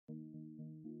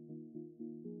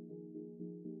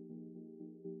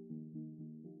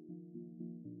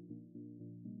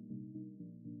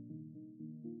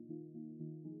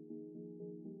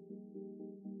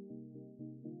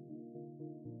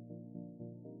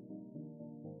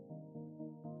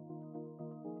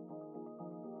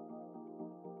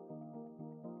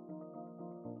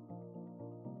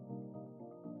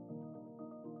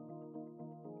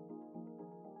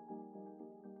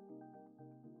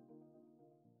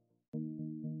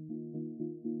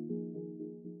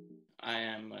I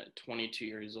am 22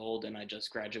 years old and I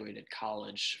just graduated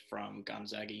college from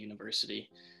Gonzaga University.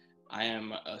 I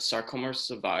am a sarcoma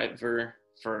survivor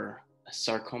for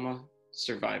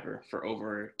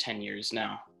over 10 years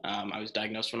now. I was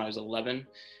diagnosed when I was 11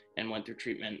 and went through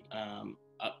treatment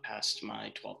up past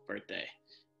my 12th birthday.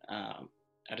 I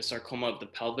had a sarcoma of the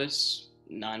pelvis,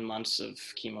 9 months of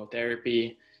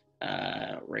chemotherapy,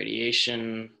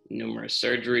 radiation, numerous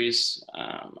surgeries.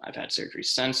 I've had surgery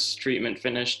since treatment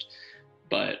finished,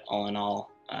 but all in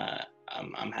all,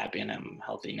 I'm happy and I'm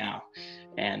healthy now.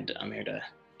 And I'm here to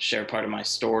share part of my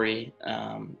story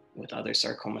with other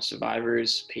sarcoma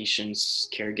survivors, patients,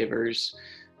 caregivers,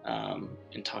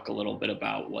 and talk a little bit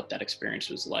about what that experience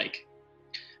was like.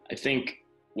 I think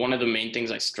one of the main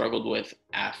things I struggled with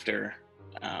after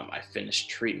I finished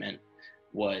treatment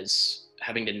was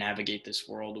having to navigate this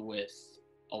world with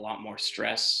a lot more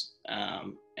stress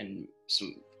and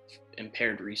some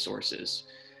impaired resources.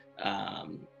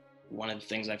 One of the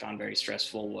things I found very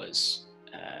stressful was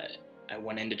I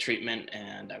went into treatment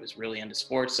and I was really into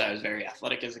sports. I was very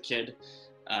athletic as a kid.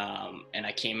 And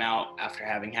I came out after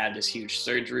having had this huge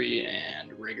surgery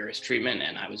and rigorous treatment,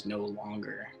 and I was no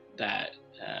longer that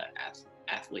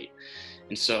athlete.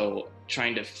 And so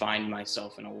trying to find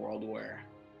myself in a world where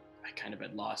I kind of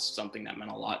had lost something that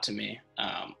meant a lot to me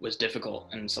was difficult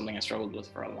and something I struggled with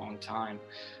for a long time.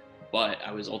 But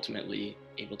I was ultimately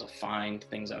able to find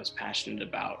things I was passionate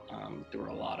about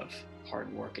through a lot of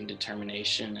hard work and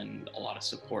determination and a lot of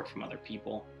support from other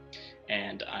people.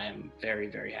 And I am very,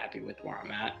 very happy with where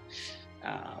I'm at.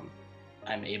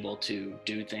 I'm able to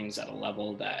do things at a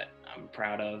level that I'm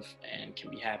proud of and can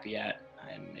be happy at.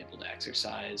 I'm able to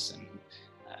exercise and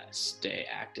stay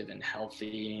active and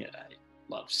healthy. I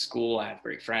love school. I have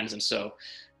great friends. And so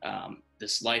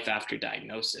this life after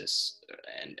diagnosis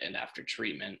and after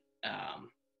treatment,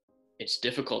 it's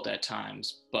difficult at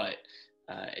times, but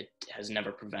it has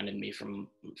never prevented me from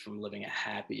living a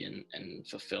happy and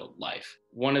fulfilled life.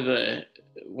 One of the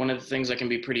things that can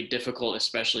be pretty difficult,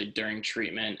 especially during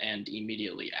treatment and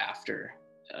immediately after,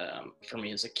 for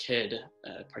me as a kid,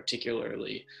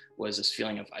 particularly, was this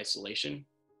feeling of isolation.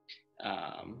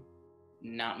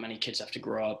 Not many kids have to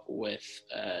grow up with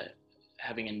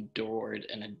having endured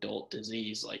an adult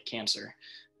disease like cancer.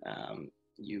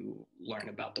 You learn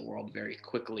about the world very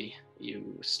quickly.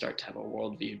 You start to have a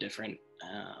worldview different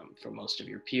from most of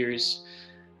your peers.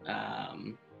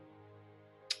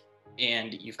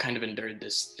 And you've kind of endured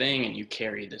this thing and you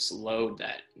carry this load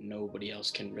that nobody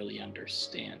else can really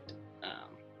understand.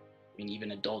 I mean,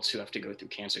 even adults who have to go through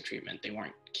cancer treatment, they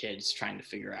weren't kids trying to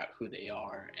figure out who they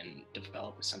are and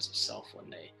develop a sense of self when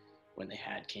they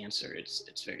had cancer.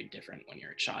 It's very different when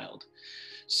you're a child.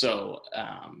 So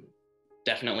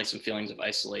definitely some feelings of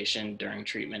isolation during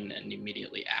treatment and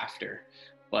immediately after.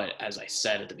 But as I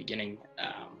said at the beginning,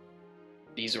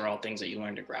 these are all things that you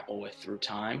learn to grapple with through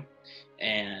time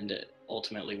and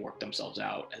ultimately work themselves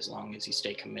out as long as you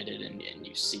stay committed and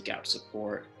you seek out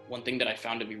support. One thing that I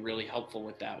found to be really helpful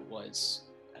with that was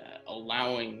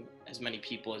allowing as many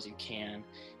people as you can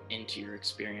into your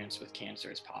experience with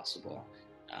cancer as possible,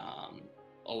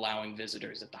 allowing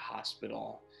visitors at the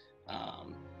hospital.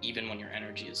 Even when your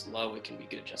energy is low, it can be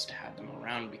good just to have them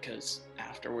around, because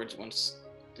afterwards, once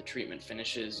the treatment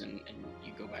finishes and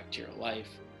you go back to your life,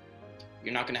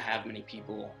 you're not going to have many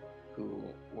people who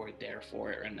were there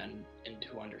for it and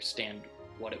who understand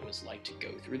what it was like to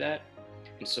go through that.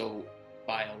 And so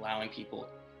by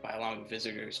allowing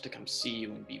visitors to come see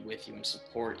you and be with you and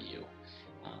support you,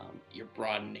 you're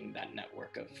broadening that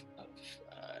network of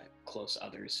close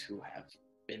others who have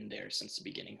been there since the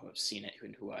beginning, who have seen it,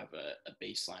 who have a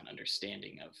baseline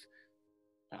understanding of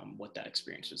what that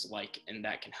experience was like, and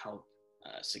that can help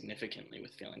significantly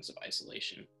with feelings of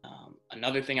isolation.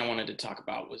 Another thing I wanted to talk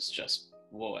about was just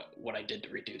what I did to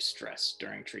reduce stress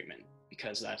during treatment,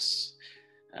 because that's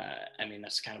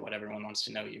kind of what everyone wants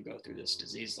to know. You go through this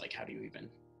disease, like how do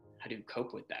you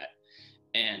cope with that?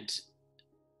 And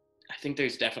I think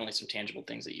there's definitely some tangible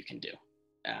things that you can do.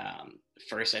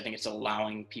 First, I think it's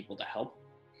allowing people to help.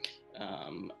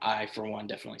 I, for one,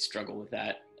 definitely struggle with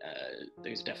that.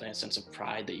 There's definitely a sense of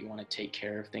pride that you want to take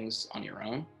care of things on your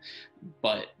own.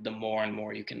 But the more and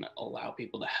more you can allow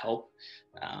people to help,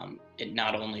 it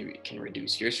not only can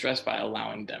reduce your stress by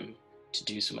allowing them to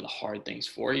do some of the hard things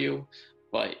for you,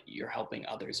 but you're helping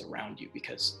others around you,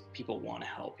 because people want to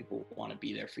help. People want to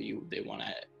be there for you. They want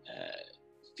to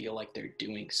feel like they're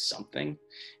doing something,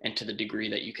 and to the degree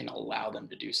that you can allow them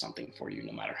to do something for you,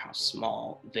 no matter how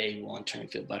small, they will in turn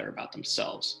feel better about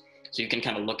themselves. So you can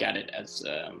kind of look at it as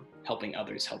helping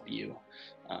others help you,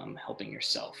 helping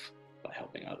yourself by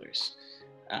helping others.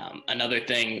 Another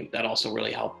thing that also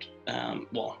really helped,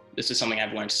 well, this is something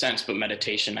I've learned since, but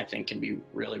meditation I think can be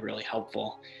really, really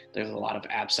helpful. There's a lot of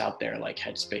apps out there like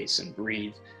Headspace and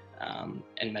Breathe,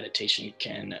 and meditation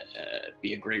can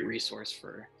be a great resource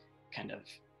for kind of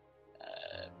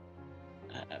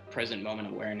present moment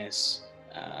awareness,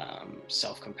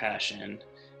 self-compassion,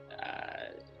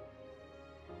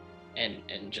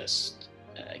 and just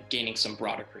gaining some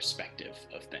broader perspective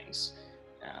of things.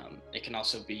 It can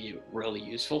also be really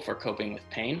useful for coping with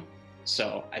pain.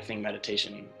 So I think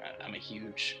meditation, I'm a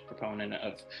huge proponent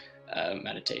of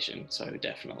meditation. So I would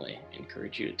definitely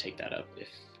encourage you to take that up if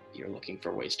you're looking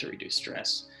for ways to reduce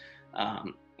stress.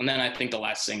 And then I think the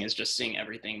last thing is just seeing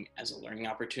everything as a learning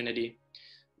opportunity.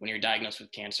 When you're diagnosed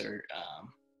with cancer,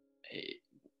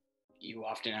 you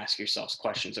often ask yourselves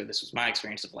questions, or this was my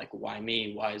experience of like, why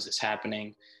me? Why is this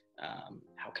happening?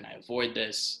 How can I avoid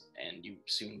this? And you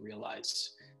soon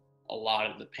realize a lot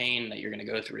of the pain that you're going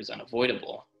to go through is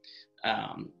unavoidable.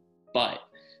 But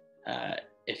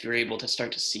if you're able to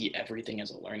start to see everything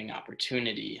as a learning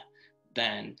opportunity,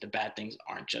 then the bad things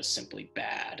aren't just simply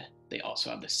bad. They also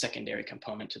have the secondary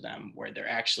component to them where they're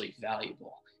actually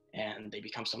valuable and they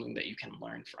become something that you can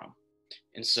learn from.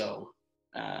 And so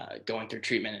going through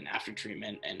treatment and after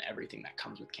treatment and everything that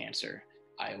comes with cancer,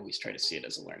 I always try to see it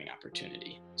as a learning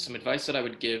opportunity. Some advice that I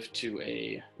would give to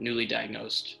a newly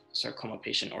diagnosed sarcoma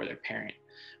patient or their parent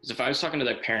is, if I was talking to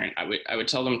their parent, I would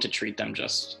tell them to treat them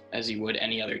just as you would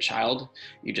any other child.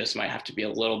 You just might have to be a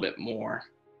little bit more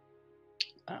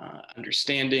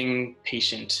understanding,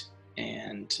 patient,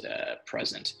 and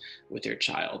present with your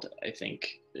child. I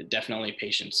think definitely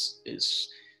patience is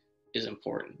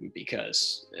important,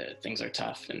 because things are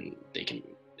tough and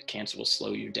cancer will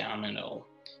slow you down and it'll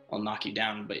knock you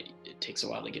down, but it takes a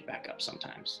while to get back up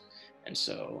sometimes. And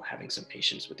so having some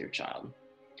patience with your child.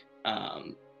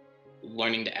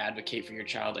 Learning to advocate for your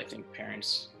child. I think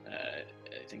parents, I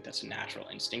think that's a natural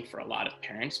instinct for a lot of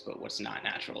parents, but what's not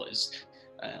natural is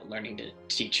learning to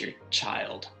teach your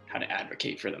child how to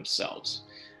advocate for themselves.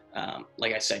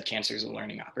 Like I said, cancer is a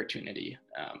learning opportunity,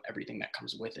 everything that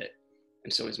comes with it.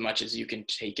 And so as much as you can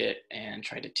take it and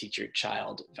try to teach your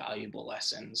child valuable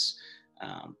lessons,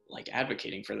 like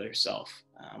advocating for themselves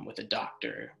with a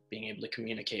doctor, being able to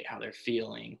communicate how they're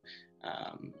feeling,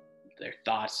 their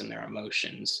thoughts and their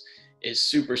emotions, is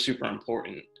super, super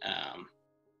important.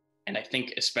 And I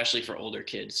think especially for older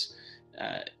kids,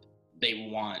 they're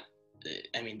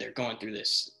going through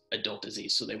this adult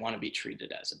disease, so they want to be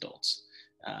treated as adults.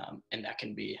 And that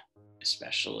can be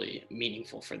especially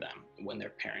meaningful for them when their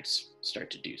parents start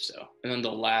to do so. And then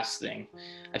the last thing,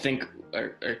 I think,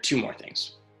 are two more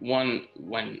things. One,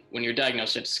 when you're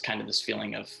diagnosed, it's kind of this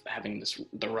feeling of having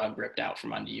the rug ripped out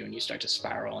from under you, and you start to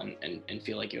spiral and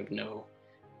feel like you have no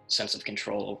sense of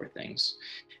control over things.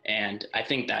 And I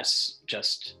think that's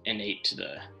just innate to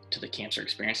the cancer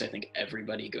experience. I think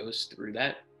everybody goes through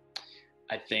that.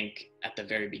 I think at the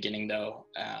very beginning, though,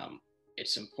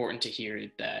 it's important to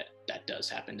hear that does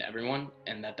happen to everyone,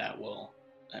 and that will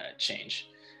change.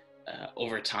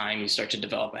 Over time, you start to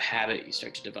develop a habit, you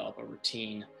start to develop a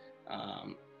routine,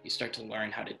 you start to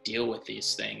learn how to deal with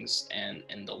these things, and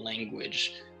the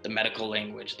language, the medical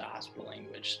language, the hospital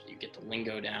language, you get the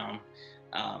lingo down,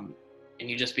 and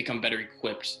you just become better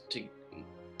equipped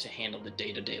to handle the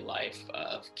day-to-day life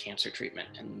of cancer treatment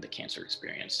and the cancer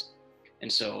experience.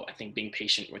 And so I think being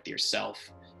patient with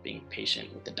yourself, being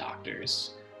patient with the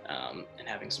doctors, and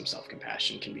having some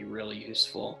self-compassion can be really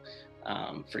useful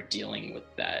for dealing with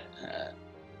that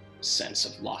sense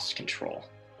of lost control.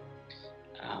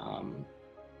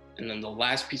 And then the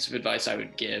last piece of advice I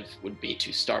would give would be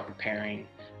to start preparing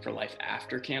for life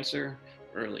after cancer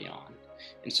early on.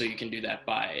 And so you can do that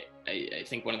by, I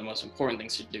think one of the most important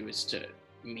things to do is to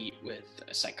meet with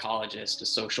a psychologist, a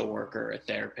social worker, a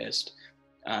therapist,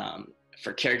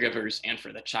 for caregivers and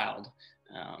for the child,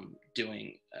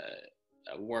 doing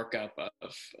a workup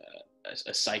of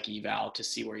a psyche eval to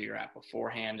see where you're at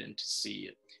beforehand,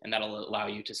 and that'll allow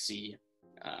you to see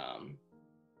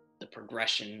the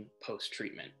progression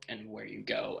post-treatment and where you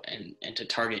go, and to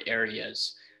target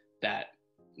areas that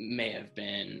may have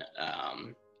been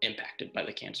impacted by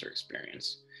the cancer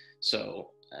experience.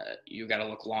 So you got to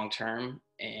look long-term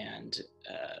and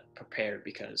prepared,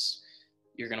 because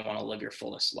you're going to want to live your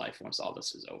fullest life once all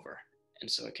this is over. And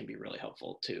so it can be really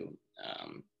helpful to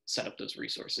set up those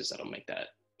resources that'll make that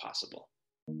possible.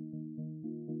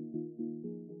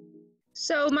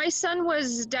 So my son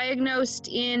was diagnosed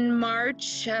in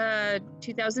March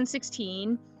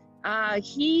 2016.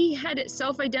 He had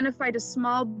self-identified a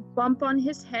small bump on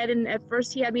his head, and at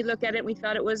first he had me look at it. We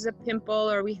thought it was a pimple,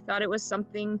 or we thought it was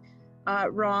something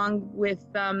wrong with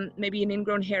maybe an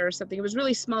ingrown hair or something. It was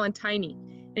really small and tiny.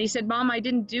 And he said, Mom, I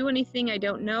didn't do anything. I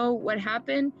don't know what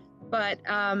happened, but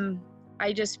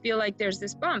I just feel like there's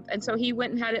this bump. And so he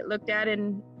went and had it looked at,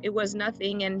 and it was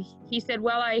nothing. And he said,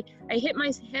 well, I hit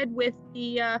my head with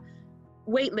the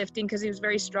weightlifting, because he was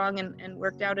very strong and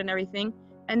worked out and everything.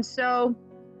 And so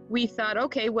we thought,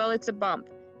 okay, well, it's a bump.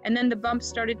 And then the bump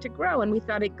started to grow, and we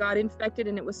thought it got infected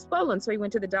and it was swollen. So he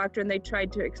went to the doctor, and they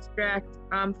tried to extract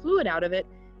fluid out of it.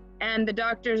 And the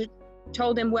doctor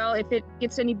told him, well, if it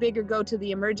gets any bigger, go to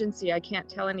the emergency. I can't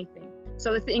tell anything.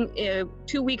 So the thing,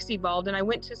 2 weeks evolved, and I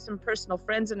went to some personal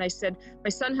friends and I said, my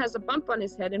son has a bump on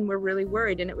his head and we're really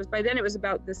worried. And it was, by then it was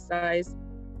about this size.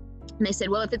 And they said,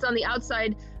 well, if it's on the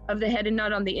outside of the head and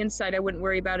not on the inside, I wouldn't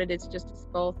worry about it. It's just a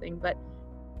skull thing. But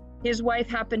his wife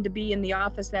happened to be in the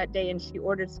office that day, and she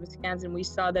ordered some scans, and we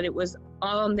saw that it was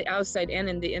all on the outside and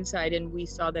in the inside, and we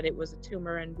saw that it was a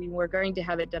tumor, and we were going to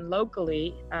have it done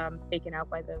locally, taken out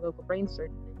by the local brain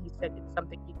surgeon. And he said it's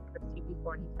something he'd never seen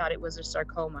before, and he thought it was a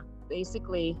sarcoma.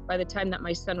 Basically, by the time that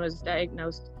my son was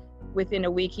diagnosed, within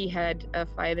a week he had a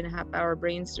 5.5-hour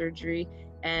brain surgery,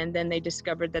 and then they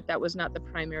discovered that that was not the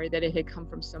primary, that it had come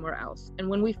from somewhere else. And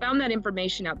when we found that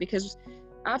information out, because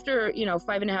after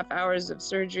 5.5 hours of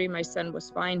surgery, my son was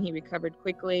fine. He recovered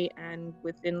quickly, and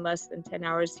within less than 10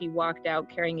 hours, he walked out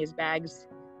carrying his bags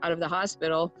out of the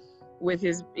hospital with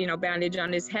his bandage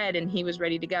on his head, and he was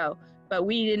ready to go. But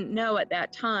we didn't know at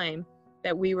that time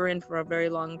that we were in for a very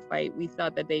long fight. We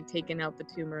thought that they'd taken out the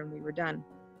tumor and we were done.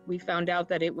 We found out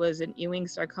that it was an Ewing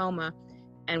sarcoma,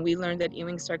 and we learned that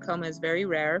Ewing sarcoma is very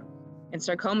rare. And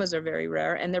sarcomas are very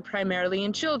rare, and they're primarily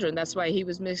in children. That's why he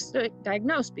was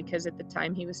misdiagnosed, because at the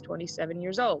time he was 27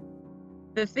 years old.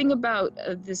 The thing about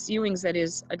this Ewing's that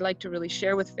I'd like to really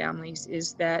share with families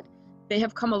is that they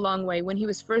have come a long way. When he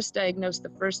was first diagnosed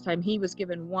the first time, he was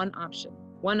given one option.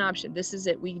 This is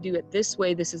it. We do it this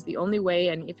way. This is the only way.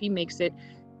 And if he makes it,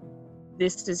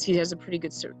 he has a pretty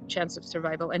good chance of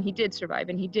survival. And he did survive,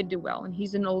 and he did do well. And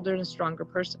he's an older and a stronger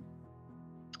person.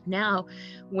 Now,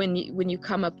 when you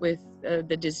come up with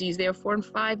the disease, there are 4 and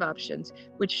 5 options,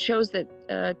 which shows that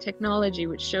technology,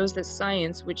 which shows that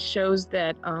science, which shows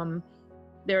that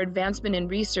their advancement in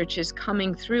research is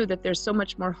coming through, that there's so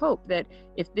much more hope that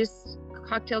if this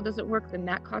cocktail doesn't work, then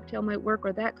that cocktail might work,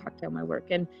 or that cocktail might work.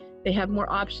 And they have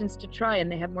more options to try,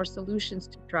 and they have more solutions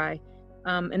to try.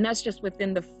 And that's just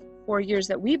within the 4 years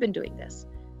that we've been doing this.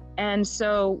 And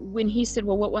so when he said,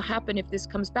 well, what will happen if this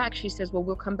comes back? She says, well,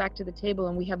 we'll come back to the table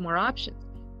and we have more options.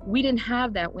 We didn't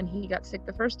have that when he got sick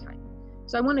the first time.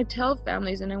 So I want to tell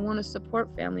families, and I want to support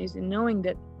families in knowing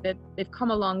that they've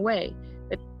come a long way,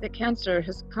 that cancer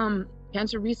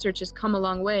research has come a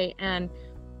long way. And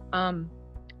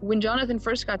when Jonathan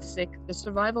first got sick, the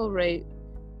survival rate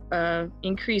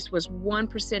increase was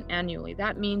 1% annually.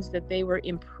 That means that they were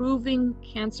improving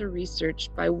cancer research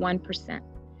by 1%.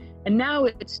 And now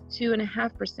it's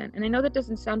 2.5%. And I know that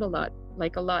doesn't sound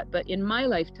like a lot, but in my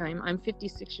lifetime, I'm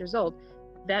 56 years old.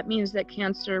 That means that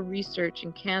cancer research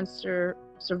and cancer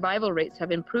survival rates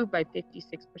have improved by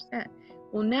 56%.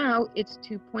 Well, now it's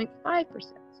 2.5%.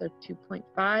 So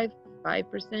 2.5,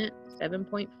 5%,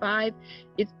 7.5.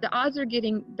 The odds are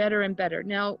getting better and better.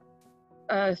 Now,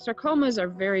 sarcomas are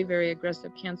very, very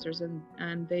aggressive cancers,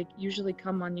 and they usually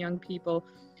come on young people.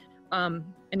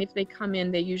 And if they come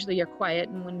in, they usually are quiet,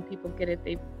 and when people get it,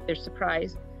 they're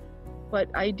surprised. But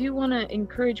I do want to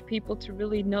encourage people to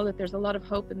really know that there's a lot of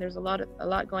hope, and there's a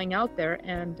lot going out there.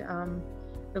 And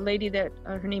the lady that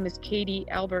her name is Katie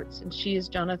Alberts, and she is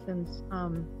Jonathan's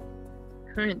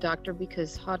current doctor,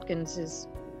 because Hodgkin's is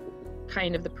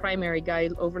kind of the primary guy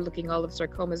overlooking all of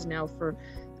sarcomas now for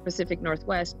the Pacific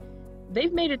Northwest.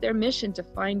 They've made it their mission to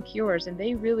find cures, and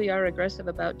they really are aggressive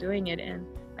about doing it. And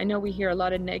I know we hear a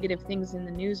lot of negative things in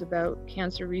the news about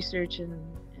cancer research and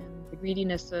the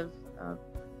greediness of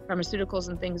pharmaceuticals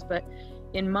and things, but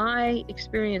in my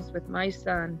experience with my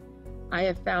son, I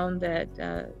have found that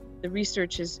the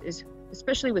research is,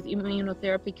 especially with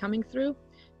immunotherapy coming through,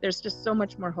 there's just so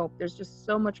much more hope. There's just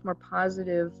so much more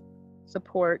positive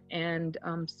support and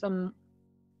some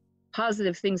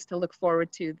positive things to look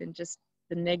forward to than just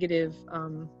the negative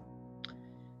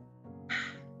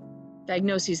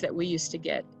diagnoses that we used to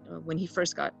get when he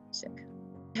first got sick.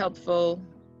 Helpful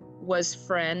was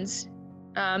friends.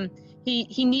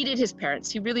 He needed his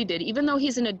parents. He really did. Even though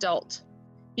he's an adult,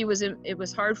 it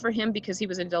was hard for him because he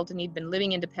was an adult and he'd been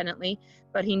living independently,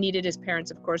 but he needed his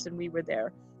parents, of course, and we were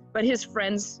there. But his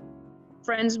friends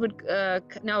would,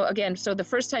 now again, so the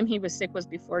first time he was sick was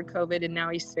before COVID, and now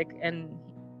he's sick and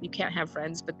you can't have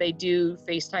friends, but they do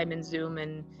FaceTime and Zoom,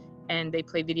 and and they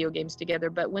play video games together.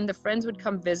 But when the friends would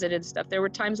come visit and stuff, there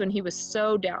were times when he was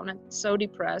so down and so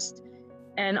depressed.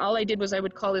 And all I did was I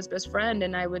would call his best friend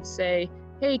and I would say,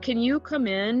 hey, can you come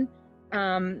in?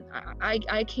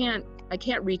 I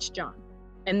can't reach John.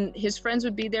 And his friends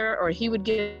would be there, or he would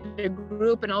get a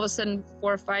group, and all of a sudden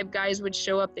 4 or 5 guys would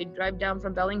show up. They'd drive down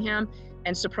from Bellingham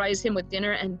and surprise him with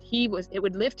dinner, and it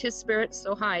would lift his spirits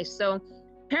so high. So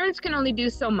parents can only do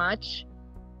so much,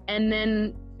 and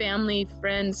then family,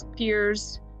 friends,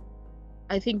 peers,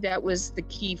 I think that was the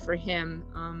key for him,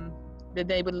 that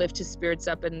they would lift his spirits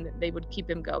up and they would keep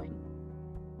him going.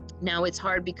 Now it's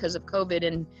hard because of COVID,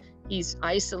 and he's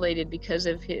isolated because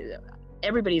of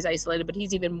everybody's isolated, but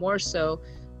he's even more so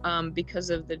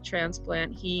because of the transplant.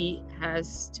 He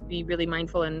has to be really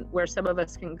mindful, and where some of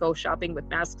us can go shopping with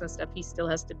masks and stuff, he still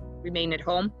has to remain at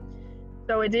home.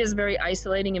 So it is very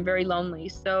isolating and very lonely.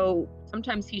 So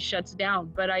sometimes he shuts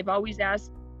down, but I've always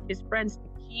asked his friends to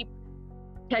keep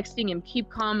texting him, keep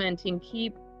commenting,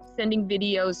 keep sending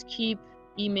videos, keep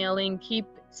emailing, keep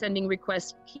sending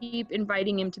requests, keep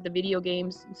inviting him to the video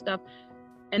games and stuff.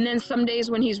 And then some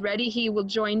days when he's ready, he will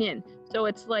join in. So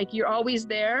it's like you're always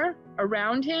there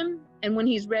around him, and when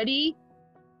he's ready,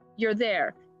 you're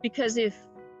there. Because if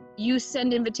you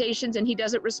send invitations and he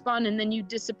doesn't respond and then you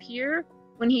disappear,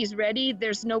 when he's ready,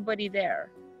 there's nobody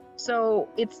there. So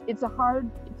it's a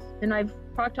hard, and I've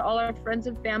talked to all our friends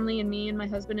and family and me and my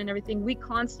husband and everything. We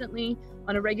constantly,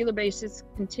 on a regular basis,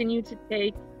 continue to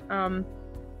take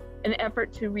an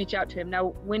effort to reach out to him.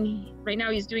 Now, right now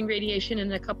he's doing radiation.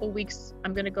 In a couple weeks,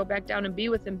 I'm going to go back down and be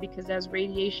with him, because as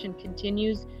radiation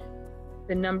continues,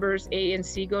 the numbers A and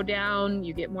C go down,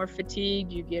 you get more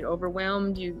fatigued, you get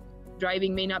overwhelmed,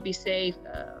 driving may not be safe,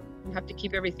 you have to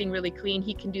keep everything really clean.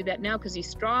 He can do that now because he's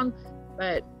strong,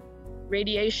 but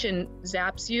radiation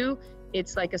zaps you.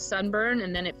 It's like a sunburn,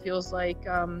 and then it feels like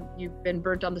you've been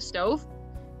burnt on the stove.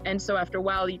 And so after a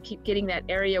while, you keep getting that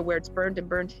area where it's burned and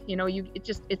burnt. You know,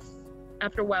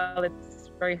 after a while, it's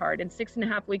very hard. And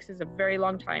 6.5 weeks is a very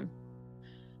long time.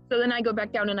 So then I go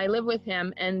back down and I live with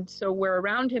him. And so we're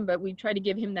around him, but we try to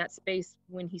give him that space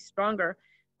when he's stronger.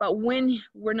 But when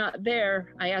we're not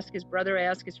there, I ask his brother, I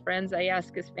ask his friends, I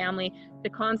ask his family to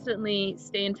constantly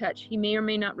stay in touch. He may or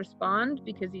may not respond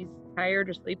because he's tired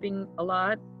or sleeping a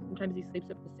lot. Sometimes he sleeps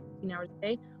up to 16 hours a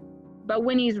day. But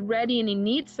when he's ready and he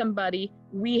needs somebody,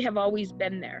 we have always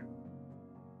been there.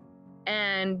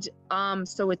 And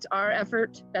so it's our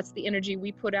effort. That's the energy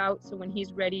we put out. So when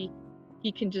he's ready,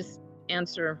 he can just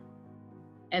answer.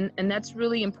 And that's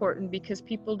really important, because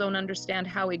people don't understand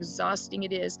how exhausting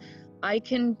it is. I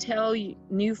can tell you,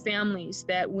 new families,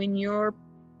 that when your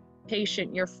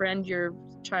patient, your friend, your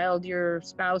child, your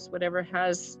spouse, whatever,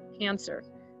 has cancer,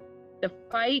 the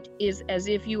fight is as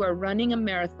if you are running a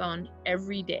marathon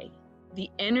every day. The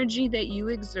energy that you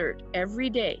exert every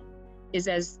day is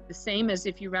the same as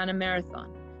if you ran a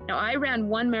marathon. Now, I ran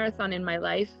 1 marathon in my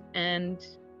life, and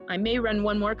I may run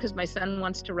 1 more because my son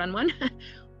wants to run one.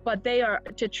 But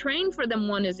to train for them,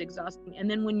 1 is exhausting. And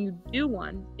then when you do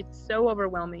one, it's so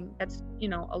overwhelming. That's,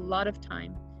 a lot of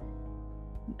time.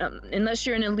 Unless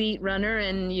you're an elite runner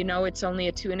and, it's only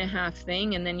a 2.5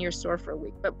 thing, and then you're sore for a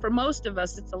week. But for most of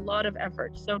us, it's a lot of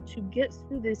effort. So to get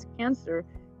through this cancer,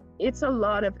 it's a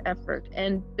lot of effort.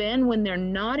 And then when they're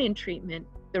not in treatment,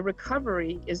 the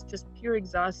recovery is just pure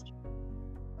exhaustion.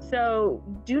 So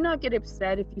do not get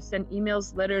upset if you send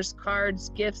emails, letters, cards,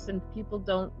 gifts, and people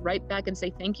don't write back and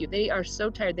say thank you. They are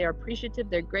so tired. They are appreciative.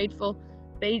 They're grateful.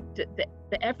 The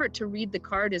effort to read the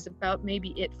card is about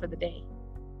maybe it for the day.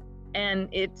 And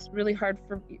it's really hard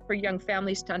for young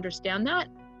families to understand that.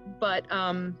 But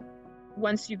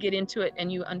once you get into it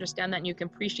and you understand that and you can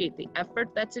appreciate the effort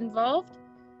that's involved,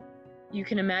 you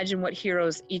can imagine what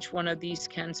heroes each one of these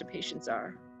cancer patients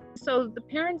are. So the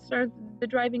parents are the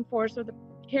driving force, or the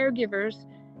caregivers.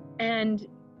 And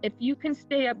if you can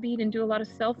stay upbeat and do a lot of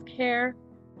self-care,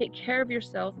 take care of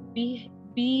yourself,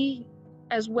 be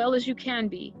as well as you can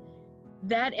be,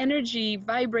 that energy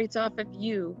vibrates off of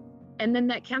you. And then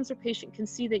that cancer patient can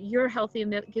see that you're healthy,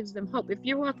 and that gives them hope. If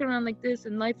you're walking around like this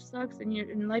and life sucks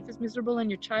and life is miserable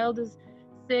and your child is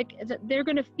sick, they're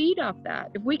going to feed off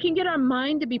that. If we can get our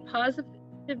mind to be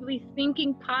positively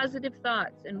thinking positive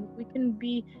thoughts, and we can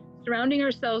be surrounding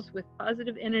ourselves with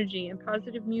positive energy and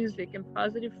positive music and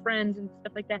positive friends and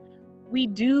stuff like that, we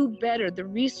do better. The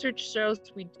research shows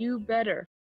we do better.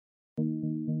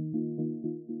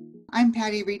 I'm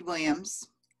Patty Reed Williams.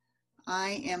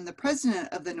 I am the president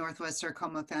of the Northwest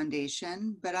Sarcoma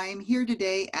Foundation, but I am here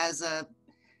today as a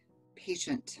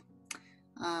patient.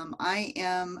 I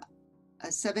am a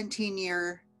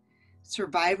 17-year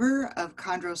survivor of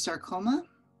chondrosarcoma.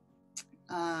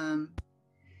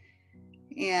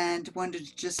 and wanted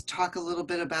to just talk a little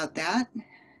bit about that.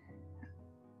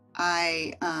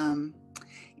 I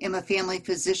am a family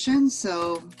physician,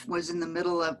 so was in the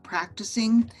middle of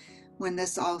practicing when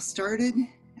this all started.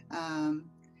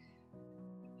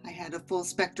 I had a full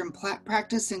spectrum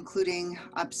practice, including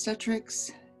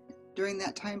obstetrics during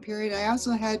that time period. I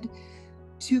also had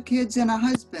 2 kids and a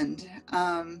husband.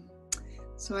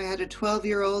 So I had a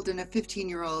 12-year-old and a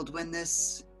 15-year-old when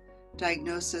this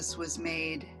diagnosis was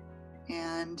made.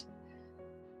 And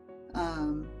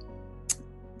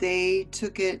they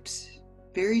took it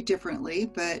very differently,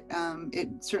 but it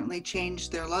certainly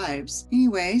changed their lives.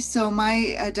 Anyway, so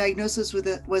my diagnosis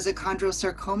was a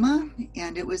chondrosarcoma,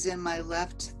 and it was in my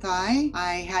left thigh.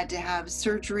 I had to have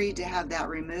surgery to have that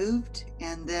removed,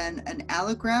 and then an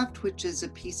allograft, which is a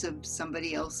piece of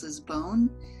somebody else's bone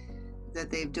that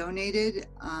they've donated,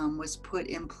 was put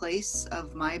in place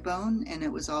of my bone, and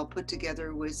it was all put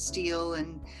together with steel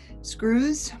and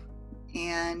screws.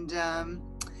 And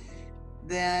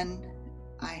then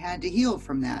I had to heal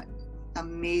from that.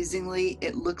 Amazingly,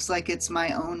 it looks like it's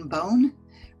my own bone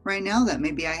right now, that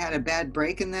maybe I had a bad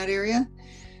break in that area.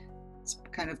 It's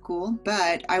kind of cool.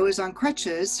 But I was on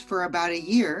crutches for about a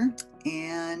year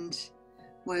and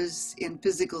was in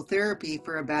physical therapy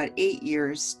for about 8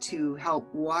 years to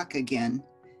help walk again.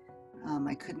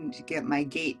 I couldn't get my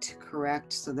gait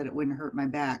correct so that it wouldn't hurt my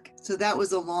back. So that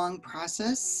was a long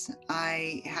process.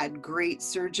 I had great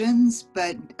surgeons,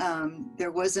 but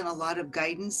there wasn't a lot of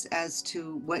guidance as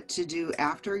to what to do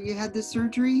after you had the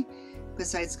surgery,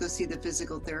 besides go see the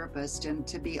physical therapist. And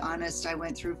to be honest, I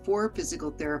went through 4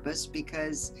 physical therapists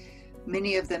because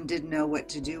many of them didn't know what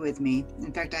to do with me.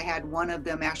 In fact, I had one of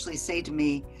them actually say to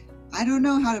me, "I don't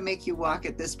know how to make you walk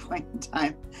at this point in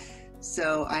time."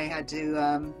 So I had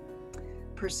to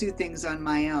pursue things on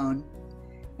my own.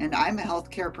 And I'm a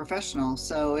healthcare professional,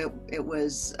 so it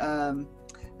was an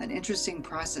interesting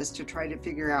process to try to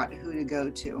figure out who to go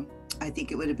to. I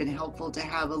think it would have been helpful to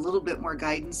have a little bit more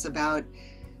guidance about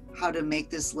how to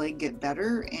make this leg get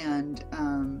better, and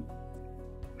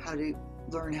how to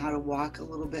learn how to walk a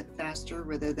little bit faster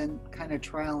rather than kind of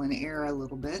trial and error a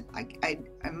little bit. I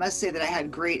must say that I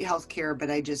had great health care, but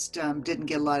I just didn't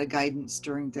get a lot of guidance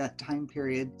during that time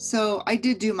period. So I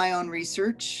did do my own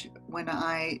research when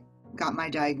I got my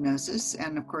diagnosis.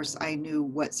 And of course, I knew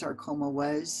what sarcoma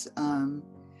was,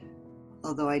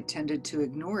 although I tended to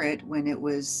ignore it when it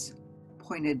was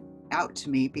pointed out to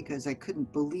me because I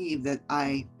couldn't believe that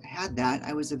I had that.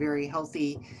 I was a very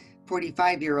healthy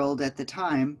 45-year-old at the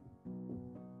time,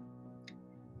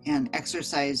 and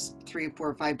exercised 3,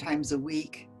 4, 5 times a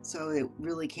week. So it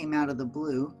really came out of the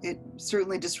blue. It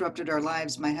certainly disrupted our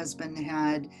lives. My husband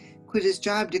had quit his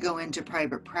job to go into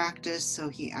private practice, so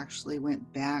he actually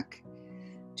went back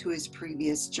to his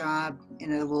previous job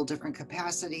in a little different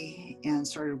capacity and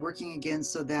started working again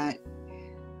so that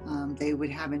they would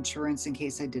have insurance in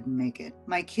case I didn't make it.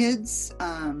 My kids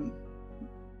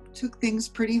took things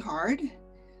pretty hard.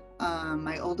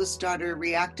 My oldest daughter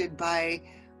reacted by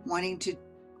wanting to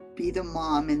be the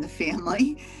mom in the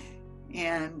family,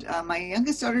 and my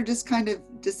youngest daughter just kind of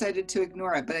decided to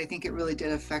ignore it, but I think it really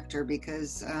did affect her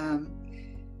because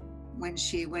when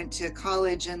she went to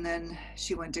college and then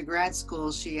she went to grad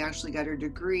school, she actually got her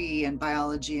degree in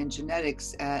biology and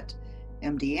genetics at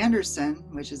MD Anderson,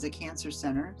 which is a cancer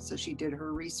center. So she did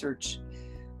her research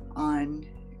on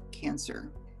cancer.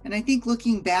 And I think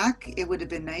looking back, it would have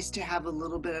been nice to have a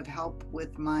little bit of help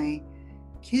with my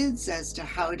kids as to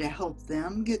how to help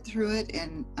them get through it.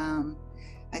 And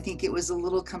I think it was a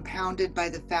little compounded by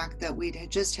the fact that we'd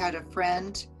just had a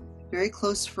friend, very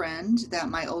close friend, that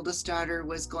my oldest daughter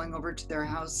was going over to their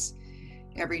house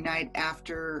every night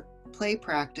after play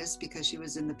practice because she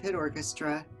was in the pit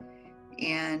orchestra.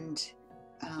 And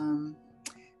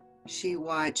she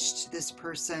watched this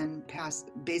person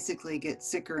basically get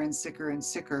sicker and sicker and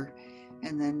sicker,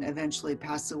 and then eventually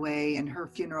pass away. And her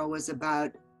funeral was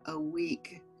about a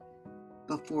week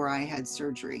before I had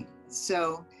surgery.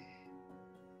 So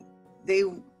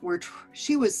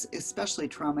she was especially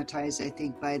traumatized, I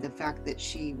think, by the fact that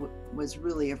she was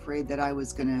really afraid that I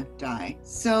was going to die.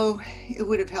 So it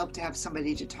would have helped to have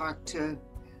somebody to talk to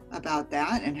about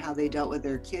that and how they dealt with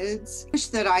their kids. I wish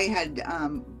that I had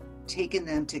taken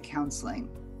them to counseling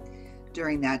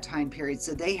during that time period,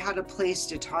 so they had a place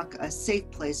to talk, a safe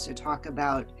place to talk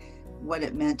about what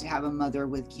it meant to have a mother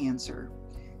with cancer.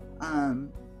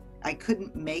 I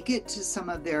couldn't make it to some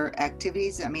of their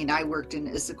activities. I mean, I worked in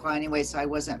Issaquah anyway, so I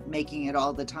wasn't making it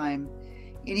all the time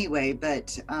anyway,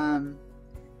 but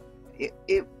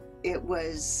it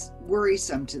was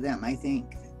worrisome to them, I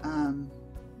think,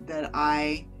 that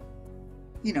I,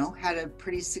 had a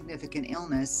pretty significant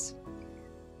illness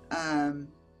and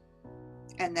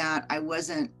that I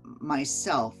wasn't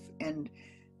myself, and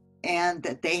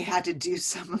that they had to do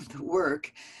some of the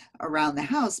work around the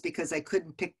house because I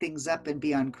couldn't pick things up and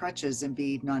be on crutches and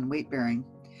be non-weight bearing.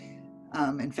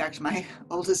 In fact, my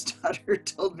oldest daughter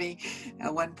told me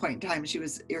at one point in time, she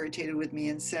was irritated with me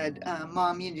and said,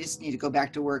 Mom, you just need to go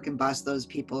back to work and boss those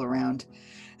people around.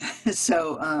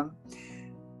 So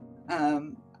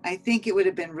I think it would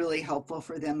have been really helpful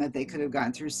for them if they could have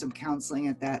gone through some counseling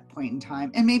at that point in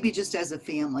time, and maybe just as a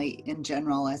family in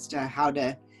general as to how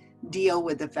to deal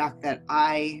with the fact that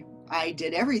I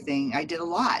did everything. I did a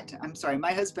lot. I'm sorry,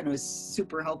 my husband was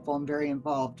super helpful and very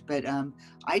involved, but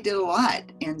I did a lot.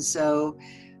 And so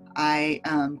I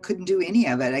couldn't do any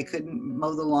of it. I couldn't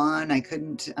mow the lawn. I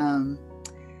couldn't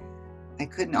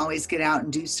always get out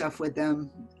and do stuff with them.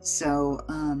 So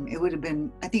it would have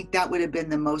been, I think that would have been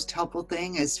the most helpful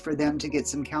thing, is for them to get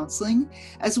some counseling,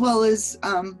 as well as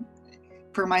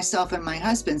for myself and my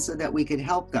husband, so that we could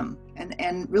help them.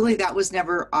 And really that was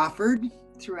never offered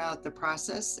throughout the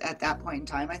process at that point in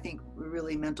time. I think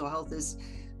really mental health is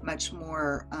much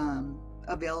more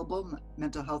available.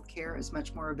 Mental health care is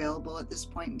much more available at this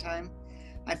point in time.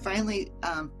 I finally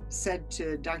said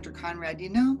to Dr. Conrad,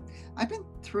 I've been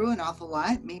through an awful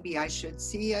lot. Maybe I should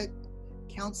see a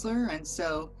counselor. And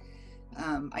so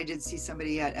I did see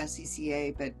somebody at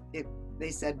SCCA, but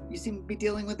they said, you seem to be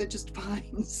dealing with it just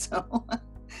fine. So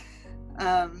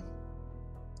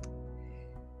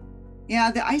yeah,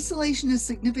 the isolation is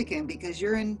significant because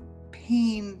you're in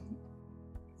pain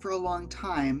for a long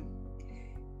time,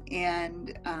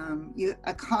 and you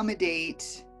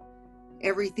accommodate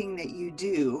everything that you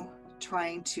do,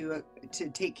 trying to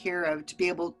take care of, to be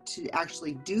able to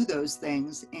actually do those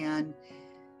things, and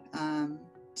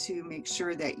to make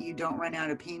sure that you don't run out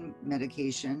of pain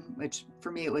medication, which for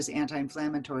me it was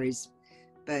anti-inflammatories.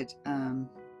 But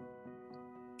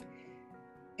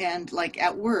and like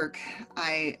at work,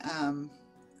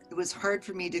 it was hard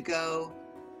for me to go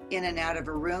in and out of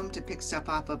a room to pick stuff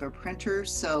off of a printer.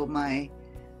 So I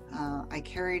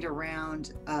carried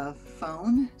around a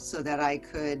phone so that I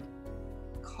could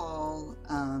call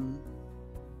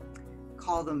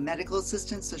the medical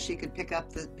assistant so she could pick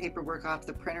up the paperwork off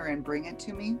the printer and bring it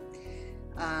to me.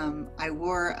 I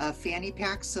wore a fanny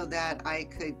pack so that I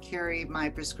could carry my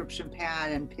prescription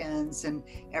pad and pens and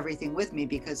everything with me,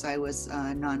 because I was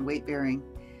non-weight bearing.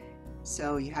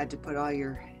 So you had to put all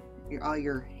your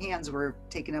hands were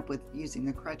taken up with using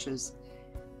the crutches.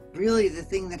 Really, the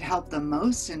thing that helped the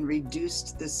most and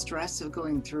reduced the stress of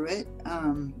going through it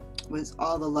was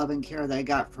all the love and care that I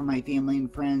got from my family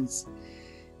and friends.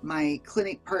 My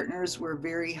clinic partners were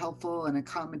very helpful and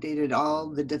accommodated all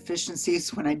the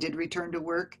deficiencies when I did return to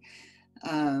work.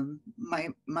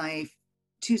 My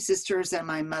two sisters and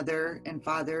my mother and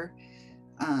father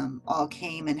all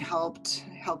came and helped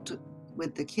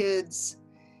with the kids,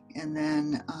 and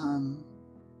then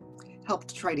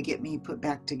helped try to get me put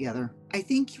back together. I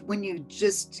think when you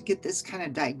just get this kind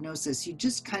of diagnosis, you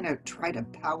just kind of try to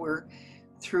power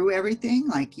through everything,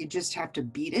 like you just have to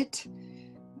beat it.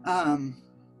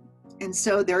 And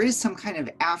so there is some kind of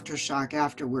aftershock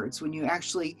afterwards when you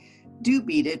actually do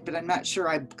beat it, but I'm not sure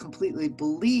I completely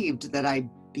believed that I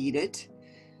beat it.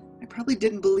 I probably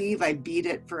didn't believe I beat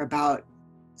it for about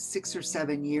 6 or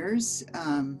 7 years.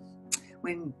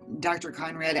 When Dr.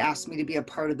 Conrad asked me to be a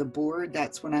part of the board,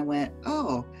 that's when I went,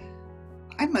 oh,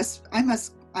 I must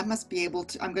be able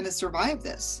to, I'm going to survive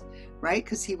this, right?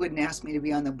 Because he wouldn't ask me to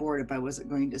be on the board if I wasn't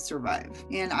going to survive.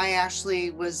 And I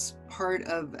actually was part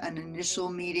of an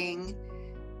initial meeting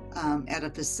at a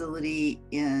facility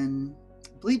in,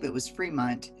 I believe it was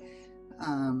Fremont.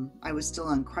 I was still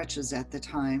on crutches at the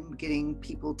time, getting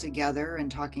people together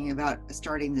and talking about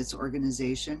starting this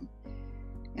organization.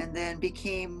 And then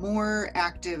became more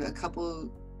active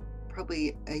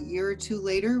probably a year or two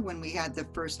later when we had the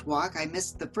first walk. I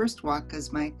missed the first walk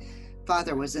because my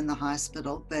father was in the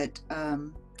hospital, but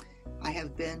I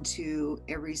have been to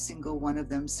every single one of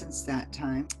them since that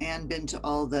time, and been to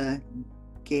all the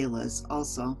galas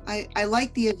also. I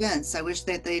like the events. I wish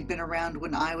that they'd been around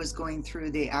when I was going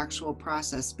through the actual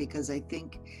process, because I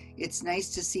think it's nice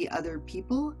to see other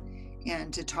people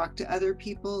and to talk to other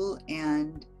people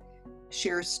and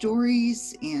share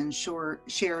stories and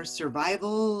share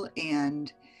survival,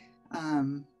 and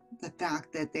the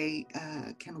fact that they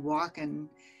can walk and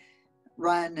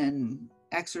run and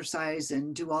exercise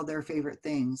and do all their favorite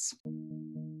things.